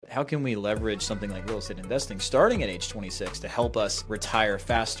how can we leverage something like real estate investing starting at age 26 to help us retire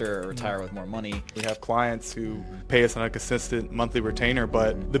faster or retire with more money? We have clients who pay us on a consistent monthly retainer,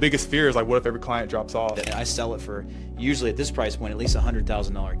 but the biggest fear is like, what if every client drops off? I sell it for, usually at this price point, at least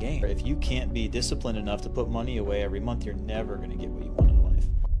 $100,000 gain. If you can't be disciplined enough to put money away every month, you're never going to get what you want in life.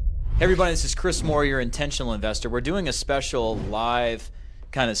 Hey everybody, this is Chris Moore, your intentional investor. We're doing a special live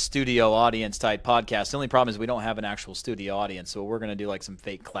kind of studio audience type podcast. The only problem is we don't have an actual studio audience, so we're going to do like some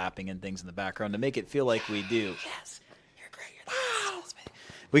fake clapping and things in the background to make it feel like we do. Yes, you're great. You're the best.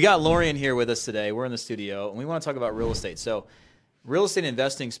 We got Lorian here with us today. We're in the studio, and we want to talk about real estate. So real estate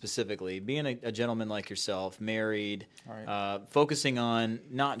investing specifically, being a gentleman like yourself, married, focusing on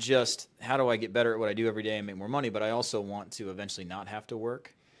not just how do I get better at what I do every day and make more money, but I also want to eventually not have to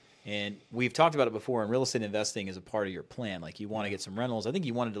work. And we've talked about it before, and real estate investing is a part of your plan. Like you want to get some rentals. I think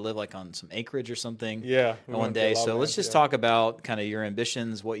you wanted to live like on some acreage or something one day. So let's just talk about kind of your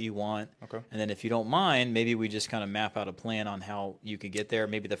ambitions, what you want. Okay. And then if you don't mind, maybe we just kind of map out a plan on how you could get there,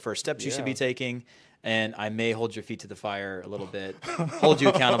 maybe the first steps you should be taking. And I may hold your feet to the fire a little bit, hold you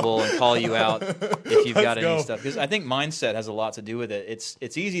accountable and call you out if you've got any stuff. Because I think mindset has a lot to do with it.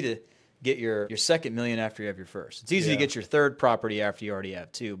 It's easy to get your second million after you have your first. It's easy to get your third property after you already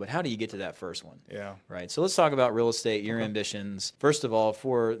have two, but how do you get to that first one? Yeah. Right. So let's talk about real estate, your ambitions. First of all,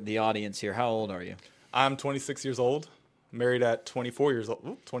 for the audience here, how old are you? I'm 26 years old, married at 25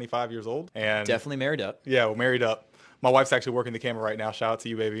 years old. And definitely married up. Yeah, we're married up. My wife's actually working the camera right now. Shout out to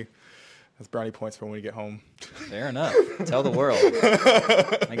you, baby. That's brownie points for when we get home. Fair enough. Tell the world.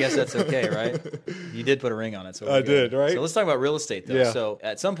 I guess that's okay, right? You did put a ring on it. So I did, right? So let's talk about real estate, though. Yeah. So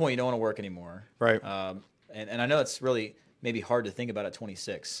at some point, you don't want to work anymore. Right. And I know it's really maybe hard to think about at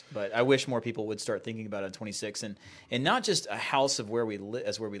 26, but I wish more people would start thinking about it at 26. And not just a house of where we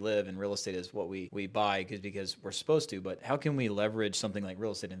live, and real estate is what we buy because we're supposed to, but how can we leverage something like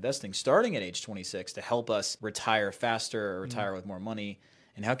real estate investing starting at age 26 to help us retire faster or retire with more money?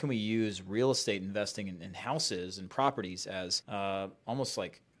 And how can we use real estate investing in houses and properties as almost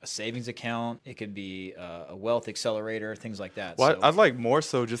like a savings account? It could be a wealth accelerator, things like that. Well, I'd like more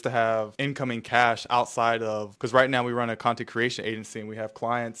so just to have incoming cash outside of, because right now we run a content creation agency and we have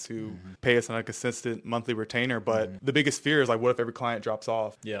clients who pay us on a consistent monthly retainer. But the biggest fear is like, what if every client drops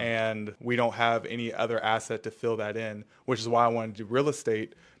off and we don't have any other asset to fill that in, which is why I wanted to do real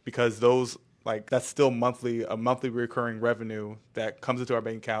estate, because those that's still a monthly recurring revenue that comes into our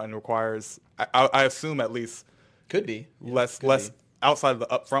bank account and requires, I assume at least, could be less outside of the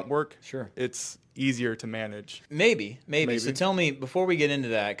upfront work. Sure, it's easier to manage. Maybe. So tell me before we get into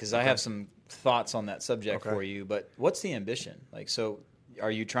that, because I have some thoughts on that subject for you. But what's the ambition? So are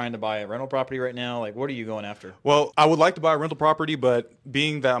you trying to buy a rental property right now? What are you going after? Well, I would like to buy a rental property, but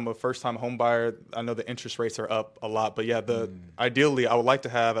being that I'm a first-time home buyer, I know the interest rates are up a lot. But yeah, ideally, I would like to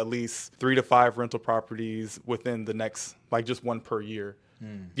have at least 3 to 5 rental properties within the next, just one per year.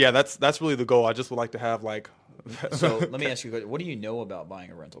 Yeah, that's really the goal. I just would like to have So let me ask you a question. What do you know about buying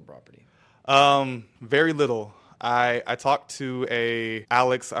a rental property? Very little. I talked to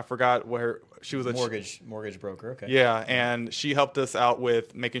Alex. I forgot where she was. Mortgage broker. Okay. Yeah, and she helped us out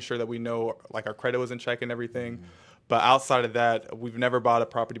with making sure that we know our credit was in check and everything. But outside of that, we've never bought a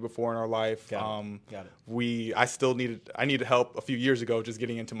property before in our life. Got it. I needed help a few years ago just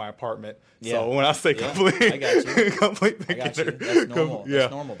getting into my apartment. Yeah. So when I say complete, I got you. complete I got you. That's normal.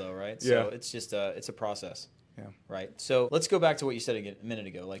 That's normal though, right? So it's just it's a process. Yeah. Right. So let's go back to what you said a minute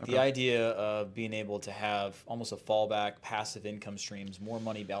ago. The idea of being able to have almost a fallback, passive income streams, more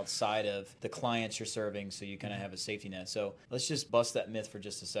money outside of the clients you're serving, so you kind of have a safety net. So let's just bust that myth for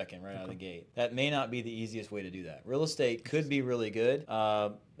just a second right out of the gate. That may not be the easiest way to do that. Real estate could be really good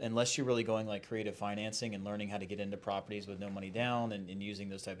unless you're really going creative financing and learning how to get into properties with no money down and using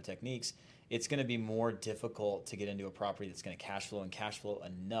those type of techniques. It's going to be more difficult to get into a property that's going to cash flow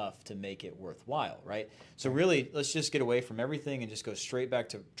enough to make it worthwhile, right? So really, let's just get away from everything and just go straight back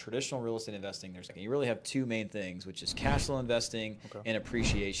to traditional real estate investing. You really have two main things, which is cash flow investing and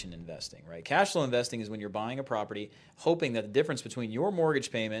appreciation investing, right? Cash flow investing is when you're buying a property, hoping that the difference between your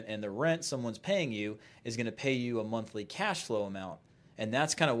mortgage payment and the rent someone's paying you is going to pay you a monthly cash flow amount. And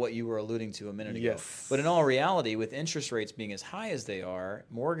that's kind of what you were alluding to a minute ago. Yes. But in all reality, with interest rates being as high as they are,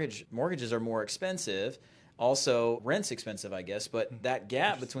 mortgages are more expensive. Also, rent's expensive, I guess. But that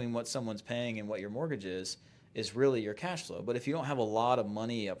gap between what someone's paying and what your mortgage is really your cash flow. But if you don't have a lot of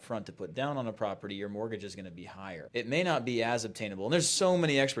money up front to put down on a property, your mortgage is going to be higher. It may not be as obtainable. And there's so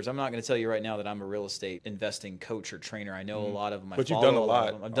many experts. I'm not going to tell you right now that I'm a real estate investing coach or trainer. I know a lot of them. But you've done a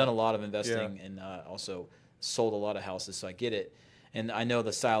lot. I've done a lot of investing and also sold a lot of houses, so I get it. And I know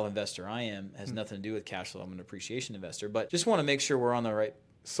the style investor I am has nothing to do with cash flow. I'm an appreciation investor. But just want to make sure we're on the right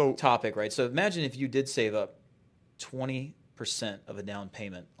topic, right? So imagine if you did save up 20% of a down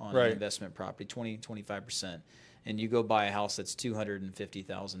payment on an investment property, 25%, and you go buy a house that's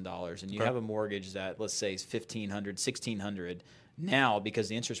 $250,000, and you have a mortgage that, let's say, is $1,500, $1,600 now because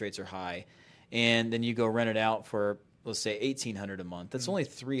the interest rates are high, and then you go rent it out for, let's say, $1,800 a month. That's only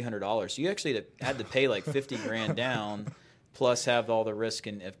 $300. So you actually had to pay like $50,000 down, plus have all the risk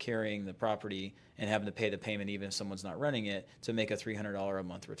of carrying the property and having to pay the payment even if someone's not renting it to make a $300 a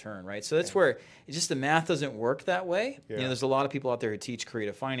month return, right? So that's where it's just the math doesn't work that way. Yeah. There's a lot of people out there who teach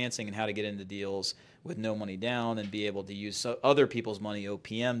creative financing and how to get into deals with no money down and be able to use other people's money,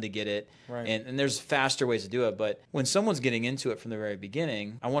 OPM, to get it. Right. And there's faster ways to do it. But when someone's getting into it from the very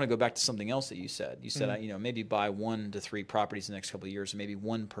beginning, I want to go back to something else that you said. You said, maybe buy 1 to 3 properties in the next couple of years, or maybe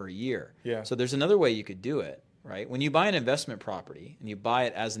 1 per year. Yeah. So there's another way you coof do it, right? When you buy an investment property and you buy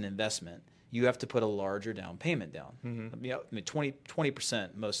it as an investment, you have to put a larger down payment down. Mm-hmm.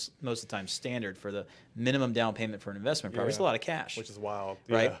 20% most of the time standard for the minimum down payment for an investment property. It's a lot of cash. Which is wild.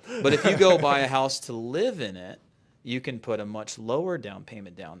 Right? Yeah. But if you go buy a house to live in it, you can put a much lower down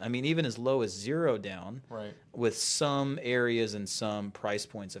payment down. I mean, even as low as 0 down, right, with some areas and some price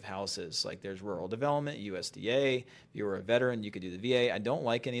points of houses. Like there's rural development, USDA. If you were a veteran, you could do the VA. I don't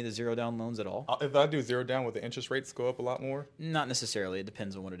like any of the 0 down loans at all. If I do 0 down, would the interest rates go up a lot more? Not necessarily. It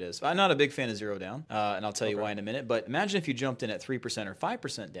depends on what it is. I'm not a big fan of 0 down, and I'll tell you why in a minute. But imagine if you jumped in at 3% or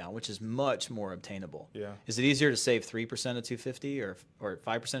 5% down, which is much more obtainable. Yeah. Is it easier to save 3% of 250 or 5% of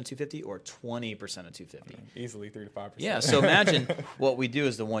 250 or 20% of 250? Easily 3 to 5%. Yeah, so imagine what we do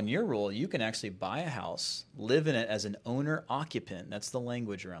is the 1-year rule. You can actually buy a house, live in it as an owner-occupant. That's the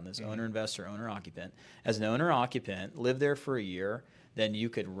language around this, owner-investor, owner-occupant. As an owner-occupant, live there for a year, then you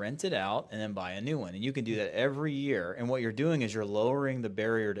could rent it out and then buy a new one. And you can do that every year. And what you're doing is you're lowering the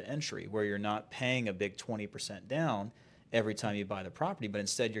barrier to entry, where you're not paying a big 20% down every time you buy the property, but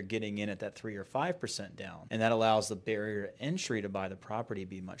instead you're getting in at that 3 or 5% down. And that allows the barrier to entry to buy the property to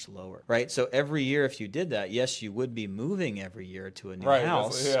be much lower, right? So every year, if you did that, yes, you would be moving every year to a new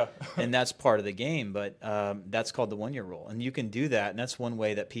house. And that's part of the game, but that's called the 1-year rule. And you can do that, and that's one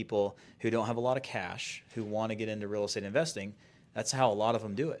way that people who don't have a lot of cash, who want to get into real estate investing, that's how a lot of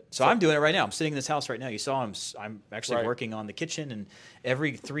them do it. So I'm doing it right now. I'm sitting in this house right now. You saw I'm actually working on the kitchen, and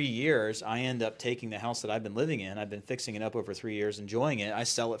every 3 years I end up taking the house that I've been living in. I've been fixing it up over 3 years, enjoying it. I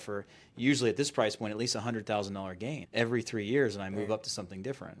sell it for, usually at this price point, at least $100,000 gain every 3 years, and I move up to something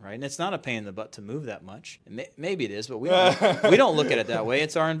different, right? And it's not a pain in the butt to move that much. Maybe it is, but we don't look at it that way.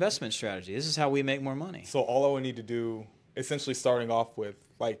 It's our investment strategy. This is how we make more money. So all I would need to do, essentially starting off with,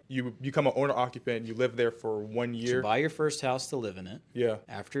 like, you become an owner-occupant, you live there for 1 year. So buy your first house to live in it. Yeah.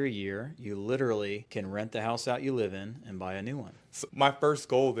 After a year, you literally can rent the house out you live in and buy a new one. So my first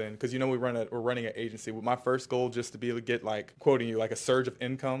goal then, because we're running an agency, my first goal just to be able to get, like, quoting you, like a surge of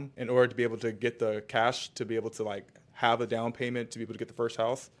income in order to be able to get the cash to be able to, like, have a down payment to be able to get the first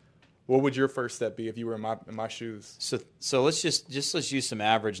house. What would your first step be if you were in my shoes? So let's let's use some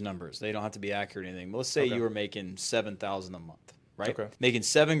average numbers. They don't have to be accurate or anything. But let's say you were making $7,000 a month. Right? Okay. Making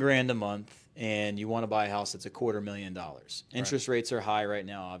 $7,000 a month, and you want to buy a house that's $250,000. Interest rates are high right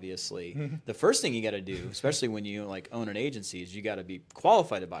now, obviously. The first thing you got to do, especially when you own an agency, is you got to be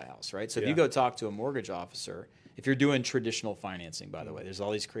qualified to buy a house, right? So if you go talk to a mortgage officer, if you're doing traditional financing, by the way, there's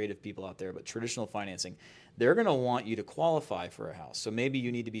all these creative people out there, but traditional financing, they're going to want you to qualify for a house. So maybe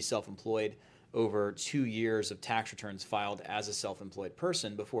you need to be self-employed over 2 years of tax returns filed as a self-employed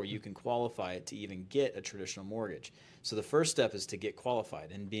person before you can qualify to even get a traditional mortgage. So the first step is to get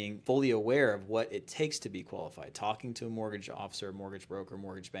qualified and being fully aware of what it takes to be qualified, talking to a mortgage officer, mortgage broker,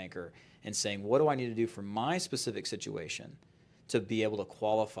 mortgage banker, and saying, what do I need to do for my specific situation to be able to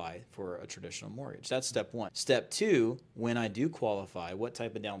qualify for a traditional mortgage? That's step 1. Step 2, when I do qualify, what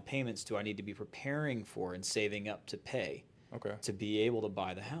type of down payments do I need to be preparing for and saving up to pay? Okay. To be able to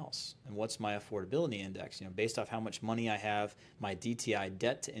buy the house? And what's my affordability index? Based off how much money I have, my DTI,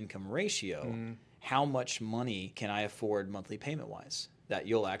 debt to income ratio, how much money can I afford monthly payment wise that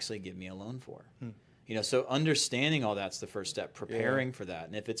you'll actually give me a loan for? So understanding all that's the first step, preparing for that.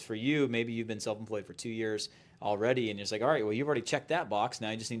 And if it's for you, maybe you've been self-employed for 2 years already, and you're just like, all right, well, you've already checked that box.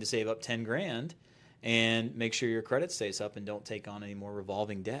 Now you just need to save up $10,000 and make sure your credit stays up and don't take on any more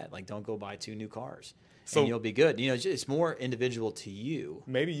revolving debt. Like, don't go buy 2 new cars. And you'll be good. It's more individual to you.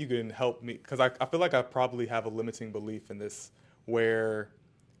 Maybe you can help me, because I feel like I probably have a limiting belief in this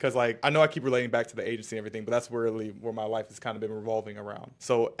because, like, I know I keep relating back to the agency and everything, but that's really where my life has kind of been revolving around.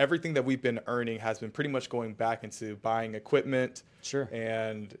 So everything that we've been earning has been pretty much going back into buying equipment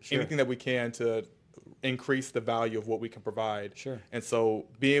and anything that we can to increase the value of what we can provide. And so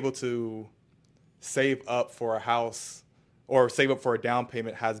being able to save up for a house or save up for a down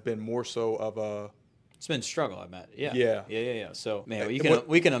payment has been more so of a... It's been a struggle, I bet. Yeah. So, man,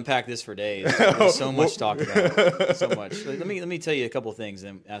 we can unpack this for days. There's so much to talk about. So much. Let me tell you a couple of things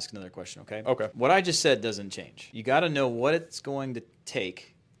and ask another question, okay? Okay. What I just said doesn't change. You got to know what it's going to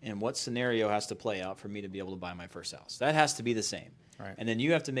take and what scenario has to play out for me to be able to buy my first house. That has to be the same. Right. And then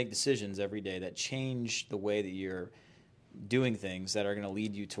you have to make decisions every day that change the way that you're doing things that are going to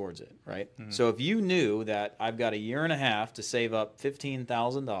lead you towards it, right? Mm-hmm. So if you knew that I've got a year and a half to save up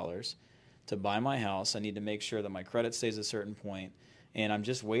 $15,000 to buy my house, I need to make sure that my credit stays a certain point, and I'm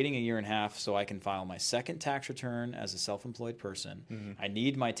just waiting a year and a half so I can file my second tax return as a self-employed person. Mm-hmm. I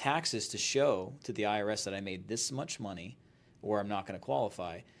need my taxes to show to the IRS that I made this much money or I'm not going to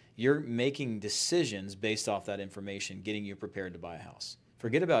qualify. You're making decisions based off that information, getting you prepared to buy a house.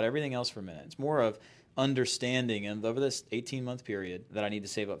 Forget about everything else for a minute. It's more of understanding, and over this 18-month period, that I need to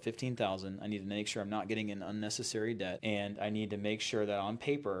save up $15,000. I need to make sure I'm not getting in unnecessary debt, and I need to make sure that on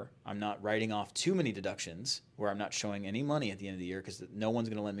paper I'm not writing off too many deductions where I'm not showing any money at the end of the year because no one's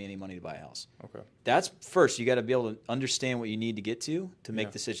going to lend me any money to buy a house. Okay. That's first. You got to be able to understand what you need to get to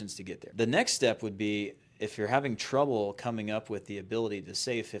make decisions to get there. The next step would be, if you're having trouble coming up with the ability to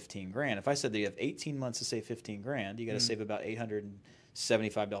save $15,000, if I said that you have 18 months to save $15,000, you got to save about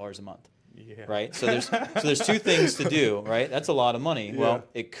 $875 a month. Yeah. Right. So there's two things to do. Right. That's a lot of money. Yeah. Well,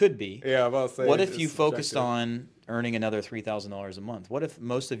 it could be. Yeah. I'm about to say, what if you focused on earning another $3,000 a month? What if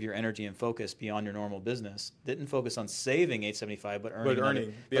most of your energy and focus beyond your normal business didn't focus on saving $875, but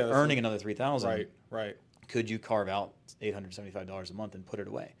earning another $3,000? Right. Could you carve out $875 a month and put it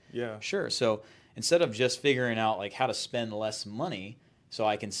away? Yeah. Sure. So instead of just figuring out like how to spend less money so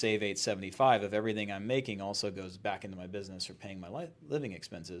I can save $875, if everything I'm making also goes back into my business or paying my living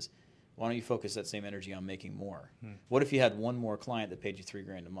expenses, why don't you focus that same energy on making more? What if you had one more client that paid you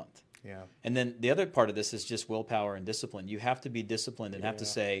 $3,000 a month? Yeah. And then the other part of this is just willpower and discipline. You have to be disciplined and have to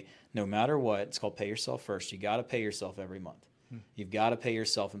say, no matter what, it's called pay yourself first. You got to pay yourself every month. You've got to pay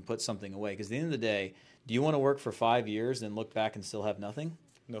yourself and put something away. Because at the end of the day, do you want to work for 5 years and look back and still have nothing?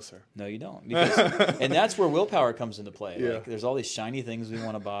 No, sir. No, you don't. Because, and that's where willpower comes into play. Yeah. Like, there's all these shiny things we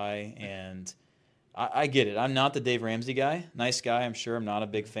want to buy, and I get it. I'm not the Dave Ramsey guy. Nice guy, I'm sure. I'm not a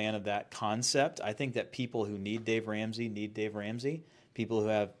big fan of that concept. I think that people who need Dave Ramsey need Dave Ramsey. People who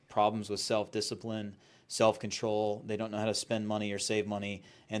have problems with self-discipline, self-control, they don't know how to spend money or save money,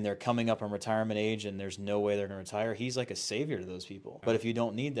 and they're coming up on retirement age and there's no way they're going to retire. He's like a savior to those people. But if you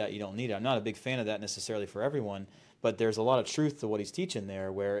don't need that, you don't need it. I'm not a big fan of that necessarily for everyone, but there's a lot of truth to what he's teaching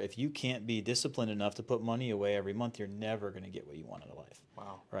there, where if you can't be disciplined enough to put money away every month, you're never going to get what you want out of life.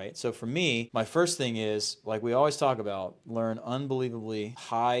 Wow. Right? So for me, my first thing is, like we always talk about, learn unbelievably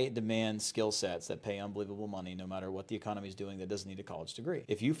high demand skill sets that pay unbelievable money no matter what the economy is doing that doesn't need a college degree.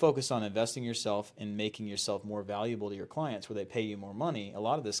 If you focus on investing yourself and making yourself more valuable to your clients where they pay you more money, a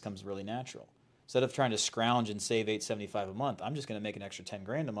lot of this comes really natural. Instead of trying to scrounge and save $875 a month, I'm just going to make an extra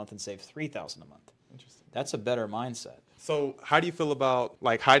 $10,000 a month and save $3,000 a month. Interesting. That's a better mindset. So how do you feel about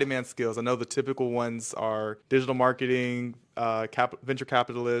like high demand skills? I know the typical ones are digital marketing, venture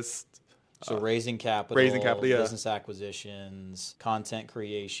capitalists. So raising capital, business acquisitions, content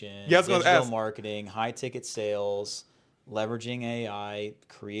creation, digital marketing, high ticket sales, leveraging AI,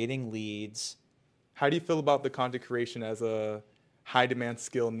 creating leads. How do you feel about the content creation as a high demand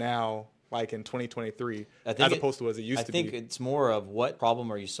skill now, like in 2023, as opposed to as it used to be? I think it's more of what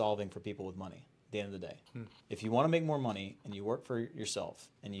problem are you solving for people with money at the end of the day. If you want to make more money and you work for yourself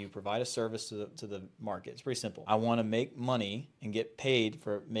and you provide a service to the market, it's pretty simple. I want to make money and get paid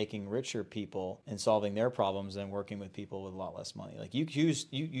for making richer people and solving their problems than working with people with a lot less money. Like you choose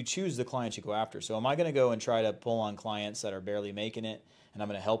the clients you go after. So am I going to go and try to pull on clients that are barely making it and I'm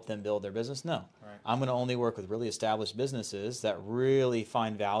going to help them build their business? No. Right. I'm going to only work with really established businesses that really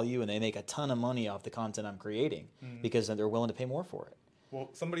find value and they make a ton of money off the content I'm creating because they're willing to pay more for it. Well,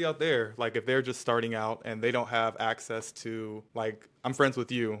 somebody out there, like if they're just starting out and they don't have access to, like, I'm friends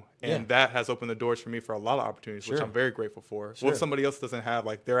with you, and that has opened the doors for me for a lot of opportunities, which I'm very grateful for. What if somebody else doesn't have,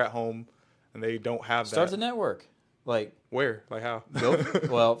 like they're at home and they don't have Start the network. Like where? Like how?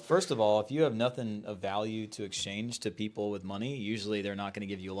 Well, first of all, if you have nothing of value to exchange to people with money, usually they're not going to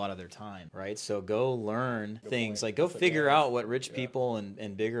give you a lot of their time, right? So go learn things. Like go figure out what rich people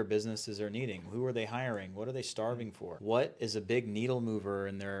and bigger businesses are needing. Who are they hiring? What are they starving for? What is a big needle mover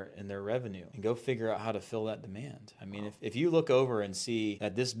in their revenue? And go figure out how to fill that demand. I mean, if you look over and see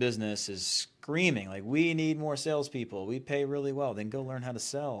that this business is screaming like we need more salespeople, we pay really well, then go learn how to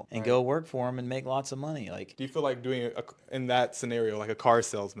sell and go work for them and make lots of money. Like, do you feel like doing in that scenario like a car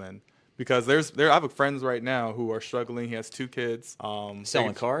salesman, because I have friends right now who are struggling. He has 2 kids.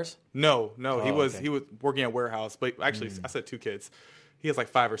 Selling cars? No, he was okay. he was working at a warehouse, but actually I said 2 kids. He has like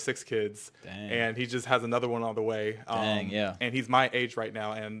 5 or 6 kids. Dang. And he just has another one on the way. Dang, yeah. And he's my age right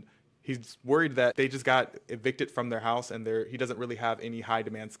now, and he's worried that they just got evicted from their house, and he doesn't really have any high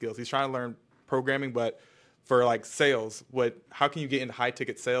demand skills. He's trying to learn programming, but for like sales, how can you get into high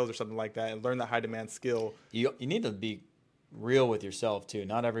ticket sales or something like that and learn that high demand skill? You need to be real with yourself too.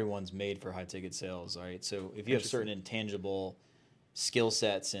 Not everyone's made for high ticket sales, right? So if you have certain intangible skill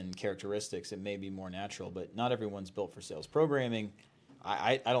sets and characteristics, it may be more natural, but not everyone's built for sales. Programming,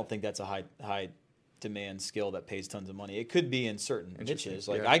 I don't think that's a high demand skill that pays tons of money. It could be in certain niches.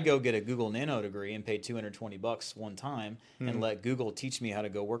 Like I go get a Google Nano degree and pay $220 one time and let Google teach me how to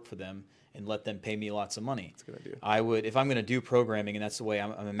go work for them and let them pay me lots of money. That's a good idea. I would, if I'm going to do programming, and that's the way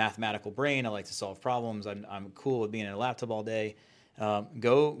I'm a mathematical brain. I like to solve problems. I'm cool with being in a laptop all day.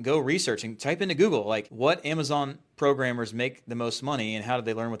 Go research and type into Google, like, what Amazon programmers make the most money and how did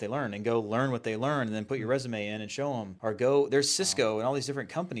they learn what they learn, and go learn what they learn and then put your resume in and show them. Or there's Cisco and all these different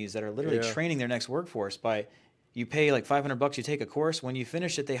companies that are literally training their next workforce by, you pay like $500, you take a course, when you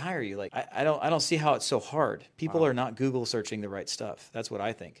finish it, they hire you. Like, I don't see how it's so hard. People are not Google searching the right stuff. That's what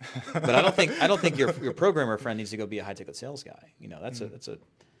I think. But I don't think your programmer friend needs to go be a high ticket sales guy. You know, it's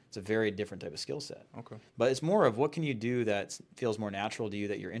a very different type of skill set. Okay. But it's more of, what can you do that feels more natural to you,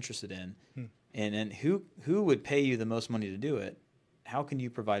 that you're interested in, and then who would pay you the most money to do it? How can you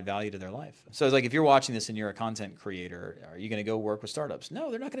provide value to their life? So it's like, if you're watching this and you're a content creator, are you going to go work with startups?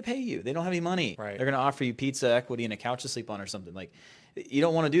 No, they're not going to pay you. They don't have any money. Right. They're going to offer you pizza, equity, and a couch to sleep on or something. Like, you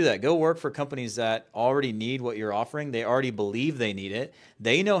don't want to do that. Go work for companies that already need what you're offering. They already believe they need it.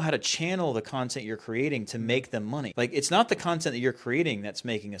 They know how to channel the content you're creating to make them money. Like, it's not the content that you're creating that's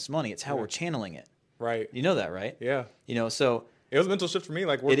making us money. It's how we're channeling it. Right. You know that, right? Yeah. You know, so it was a mental shift for me.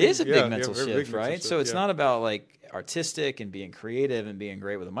 Like, it is a big mental shift, big right? Shift, so it's not about like artistic and being creative and being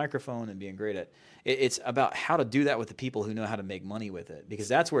great with a microphone and being great at it's about how to do that with the people who know how to make money with it, because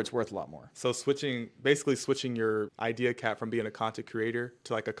that's where it's worth a lot more. So basically switching your idea cap from being a content creator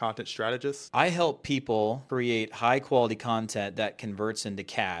to like a content strategist. I help people create high quality content that converts into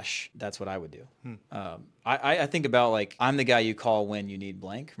cash. That's what I would do. I think about, like, I'm the guy you call when you need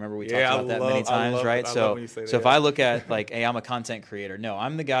blank. Remember we talked about that many times, right? So if I look at, like, hey, I'm a content creator. No,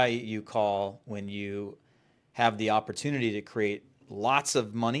 I'm the guy you call when you have the opportunity to create lots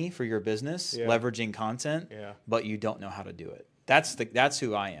of money for your business, leveraging content, but you don't know how to do it. That's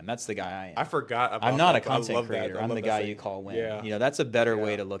who I am. That's the guy I am. I forgot about I'm not that. a content creator. I'm the guy you call when. You know, that's a better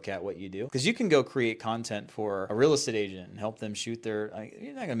way to look at what you do. Because you can go create content for a real estate agent and help them shoot you're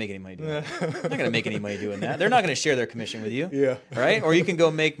not going to make any money doing that. You're not going to make any money doing that. They're not going to share their commission with you. Yeah. Right? Or you can go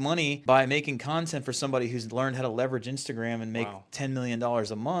make money by making content for somebody who's learned how to leverage Instagram and make $10 million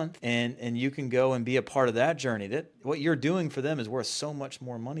a month. And you can go and be a part of that journey. That what you're doing for them is worth so much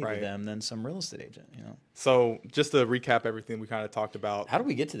more money to them than some real estate agent, you know? So just to recap everything we kind of talked about. How do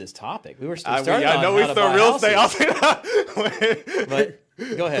we get to this topic? We were still starting on know we how to still buy real houses. estate.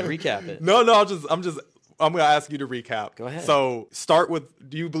 But go ahead, recap it. No, I'm going to ask you to recap. Go ahead. So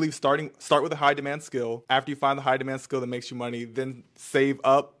do you believe start with a high demand skill? After you find the high demand skill that makes you money, then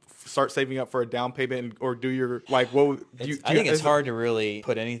start saving up for a down payment, or do your, like, what I think it's hard to really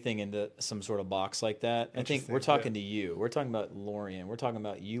put anything into some sort of box like that. I think we're talking to you. We're talking about Lorian. We're talking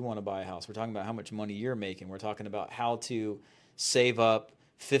about you want to buy a house. We're talking about how much money you're making. We're talking about how to save up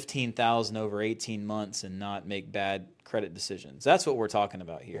 $15,000 over 18 months and not make bad credit decisions. That's what we're talking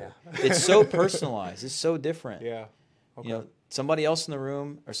about here. It's so personalized. It's so different. Yeah. Okay. You know, somebody else in the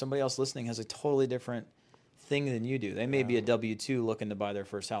room or somebody else listening has a totally different thing than you do. They may be a W-2 looking to buy their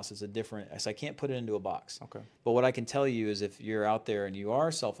first house. It's a different, so I can't put it into a box. Okay. But what I can tell you is, if you're out there and you are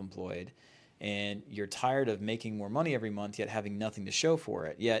self-employed and you're tired of making more money every month yet having nothing to show for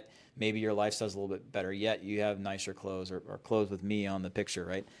it, yet maybe your lifestyle's a little bit better, yet you have nicer clothes or clothes with me on the picture,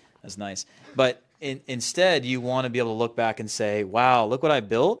 right? That's nice. But instead, you want to be able to look back and say, wow, look what I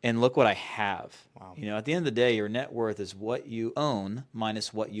built and look what I have. Wow. You know, at the end of the day, your net worth is what you own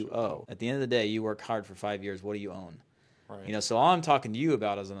minus what you owe. At the end of the day, you work hard for 5 years. What do you own? Right. You know, so all I'm talking to you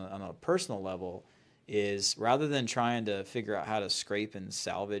about is on a personal level is, rather than trying to figure out how to scrape and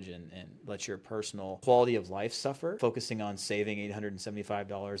salvage and let your personal quality of life suffer, focusing on saving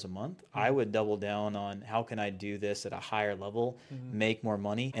 $875 a month, I would double down on how can I do this at a higher level, make more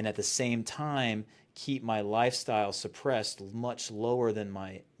money, and at the same time keep my lifestyle suppressed much lower than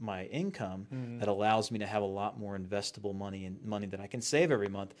my income, that allows me to have a lot more investable money and money that I can save every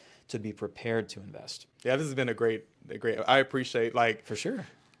month to be prepared to invest. Yeah, this has been a great, I appreciate, like, for sure.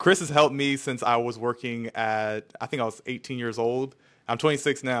 Chris has helped me since I was working I think I was 18 years old. I'm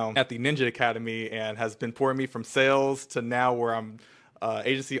 26 now at the Ninja Academy and has been pouring me from sales to now where I'm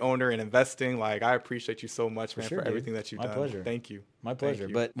agency owner and investing. Like, I appreciate you so much, man, for everything that you've done. My pleasure. Thank you. My pleasure.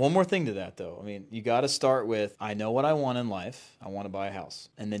 But one more thing to that, though. I mean, you got to start with, I know what I want in life. I want to buy a house.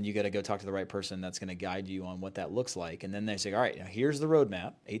 And then you got to go talk to the right person that's going to guide you on what that looks like. And then they say, all right, now here's the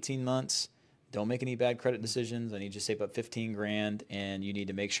roadmap, 18 months. Don't make any bad credit decisions. I need you to save up 15 grand, and you need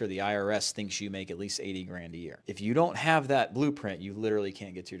to make sure the IRS thinks you make at least 80 grand a year. If you don't have that blueprint, you literally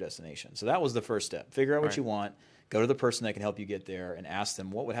can't get to your destination. So that was the first step. Figure out what you want. Go to the person that can help you get there and ask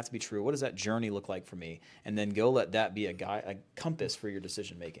them, what would have to be true? What does that journey look like for me? And then go let that be a compass for your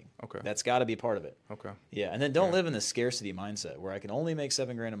decision making. Okay. That's got to be part of it. Okay. Yeah. And then don't live in the scarcity mindset where I can only make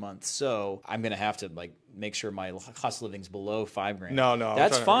 $7 grand a month. So I'm going to have to make sure my cost of living's below $5 grand. No.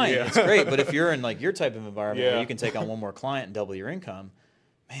 That's fine. It's great. But if you're in your type of environment where you can take on one more client and double your income,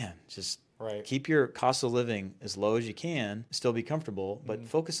 man, just keep your cost of living as low as you can, still be comfortable, but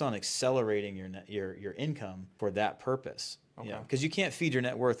focus on accelerating your income for that purpose. Okay. Yeah, because you can't feed your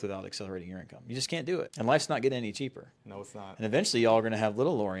net worth without accelerating your income. You just can't do it. And life's not getting any cheaper. No, it's not. And eventually y'all are going to have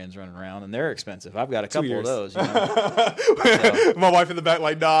little Lorians running around, and they're expensive. I've got a couple of those. So. My wife in the back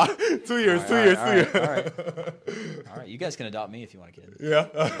like, nah, 2 years, two years. All right, you guys can adopt me if you want a kid. Yeah.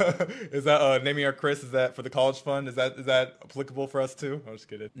 Is that naming our Chris, is that for the college fund? Is that applicable for us too? I'm just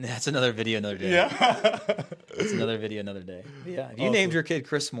kidding. That's another video another day. Yeah. It's another video another day. But yeah, if you named your kid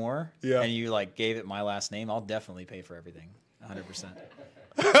Chris Moore and you gave it my last name, I'll definitely pay for everything. 100%.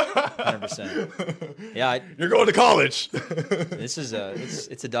 100%. Yeah, you're going to college. This is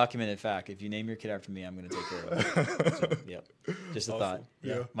it's a documented fact. If you name your kid after me, I'm going to take care of it. So, yep. Just a thought.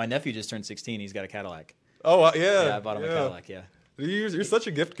 Yeah. My nephew just turned 16. He's got a Cadillac. Oh yeah. Yeah, I bought him a Cadillac. Yeah. You're such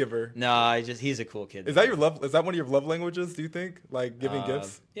a gift giver. No, he's a cool kid. Is that your love? Is that one of your love languages? Do you think giving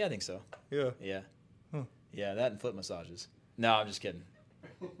gifts? Yeah, I think so. Yeah. Yeah. Huh. Yeah, that and foot massages. No, I'm just kidding.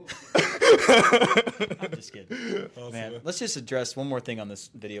 I'm just kidding. Awesome. Man, let's just address one more thing on this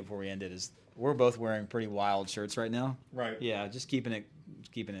video before we end it. Is we're both wearing pretty wild shirts right now. Right. Yeah, just keeping it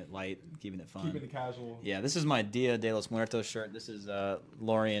light, keeping it fun. Keeping it casual. Yeah, this is my Dia de los Muertos shirt. This is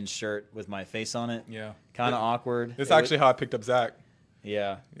Lorian's shirt with my face on it. Yeah. Kind of awkward. This is actually how I picked up Zach.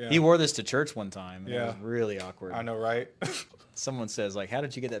 Yeah. He wore this to church one time. And yeah. It was really awkward. I know, right? Someone says, how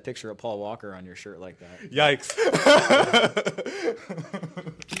did you get that picture of Paul Walker on your shirt like that? Yikes.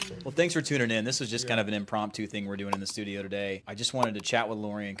 Well, thanks for tuning in. This was just kind of an impromptu thing we're doing in the studio today. I just wanted to chat with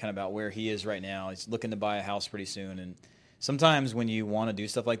Lorian kind of about where he is right now. He's looking to buy a house pretty soon. And sometimes when you want to do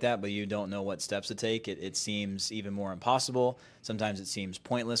stuff like that, but you don't know what steps to take, it seems even more impossible. Sometimes it seems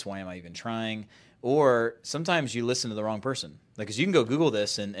pointless. Why am I even trying? Or sometimes you listen to the wrong person. Because you can go Google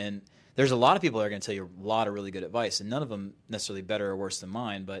this, and there's a lot of people that are going to tell you a lot of really good advice, and none of them necessarily better or worse than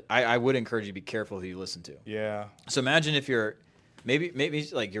mine. But I would encourage you to be careful who you listen to. Yeah. So imagine if you're maybe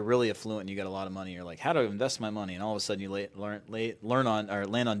you're really affluent and you got a lot of money. You're like, how to invest my money, and all of a sudden you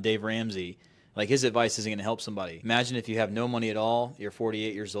land on Dave Ramsey. His advice isn't going to help somebody. Imagine if you have no money at all. You're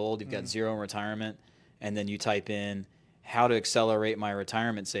 48 years old. You've got zero in retirement, and then you type in how to accelerate my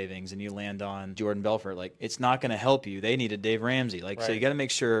retirement savings, and you land on Jordan Belfort. It's not going to help you. They needed Dave Ramsey. Right. So you got to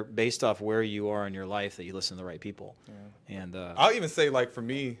make sure, based off where you are in your life, that you listen to the right people. Yeah. And I'll even say, for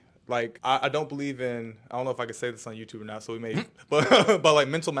me, I don't believe in, I don't know if I can say this on YouTube or not, so we may, but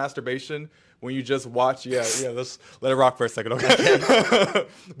mental masturbation, when you just watch, let's let it rock for a second, okay?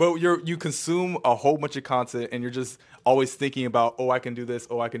 But you consume a whole bunch of content, and you're just always thinking about, I can do this,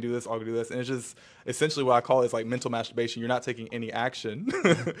 I can do this, I can do this, and it's just essentially what I call is mental masturbation. You're not taking any action,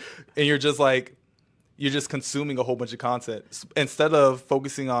 and you're just consuming a whole bunch of content instead of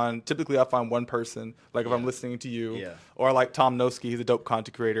focusing on. Typically, I find one person, if I'm listening to you, or Tom Noski, he's a dope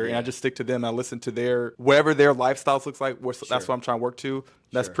content creator, and I just stick to them. And I listen to whatever their lifestyles looks like. That's what I'm trying to work to.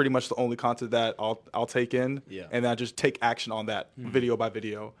 That's pretty much the only content that I'll take in, and then I just take action on that video by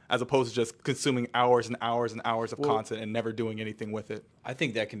video, as opposed to just consuming hours and hours and hours of content and never doing anything with it. I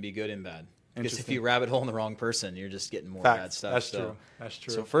think that can be good and bad. Because if you rabbit hole in the wrong person, you're just getting more bad stuff. That's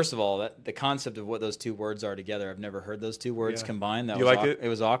true. So first of all, the concept of what those two words are together, I've never heard those two words combined. You like it? It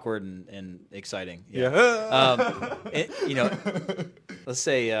was awkward and exciting. Yeah. Let's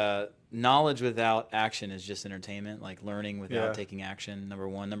say knowledge without action is just entertainment, learning without taking action, number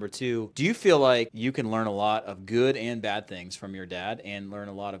one. Number two, do you feel like you can learn a lot of good and bad things from your dad and learn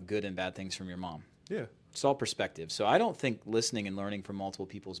a lot of good and bad things from your mom? Yeah. It's all perspective. So I don't think listening and learning from multiple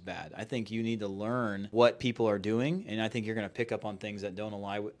people is bad. I think you need to learn what people are doing, and I think you're going to pick up on things that don't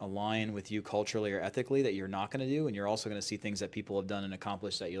align with you culturally or ethically that you're not going to do, and you're also going to see things that people have done and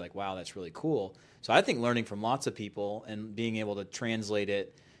accomplished that you're like, wow, that's really cool. So I think learning from lots of people and being able to translate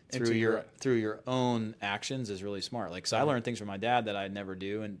it through your own actions is really smart. Like, so I learned things from my dad that I'd never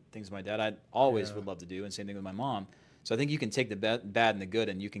do, and things from my dad I always would love to do, and same thing with my mom. So I think you can take the bad and the good,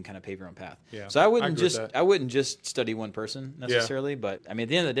 and you can kind of pave your own path. Yeah. So I wouldn't just study one person necessarily, but I mean, at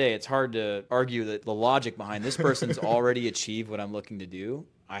the end of the day, it's hard to argue that the logic behind this person's already achieved what I'm looking to do.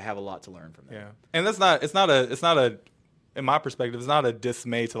 I have a lot to learn from them. Yeah, and it's not a, in my perspective, it's not a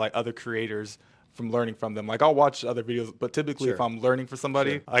dismay to like other creators from learning from them. Like, I'll watch other videos, but typically if I'm learning from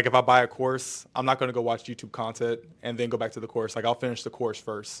somebody, like if I buy a course, I'm not going to go watch YouTube content and then go back to the course. Like, I'll finish the course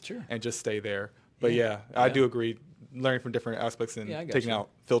first and just stay there. But I do agree. Learning from different aspects and taking out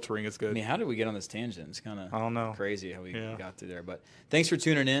filtering is good. I mean, how did we get on this tangent? It's kind of, I don't know, crazy how we got through there. But thanks for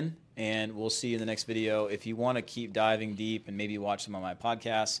tuning in, and we'll see you in the next video. If you want to keep diving deep and maybe watch some of my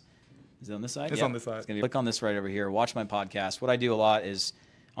podcasts, is it on this side? It's on this side. It's gonna be, click on this right over here. Watch my podcast. What I do a lot is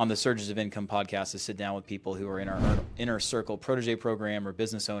on the Surges of Income podcast is sit down with people who are in our Inner Circle Protege program or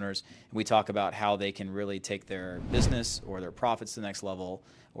business owners, and we talk about how they can really take their business or their profits to the next level,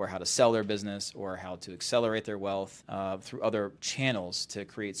 or how to sell their business, or how to accelerate their wealth through other channels to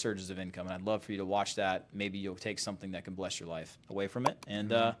create surges of income. And I'd love for you to watch that. Maybe you'll take something that can bless your life away from it.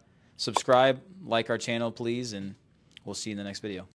 And subscribe, like our channel, please, and we'll see you in the next video.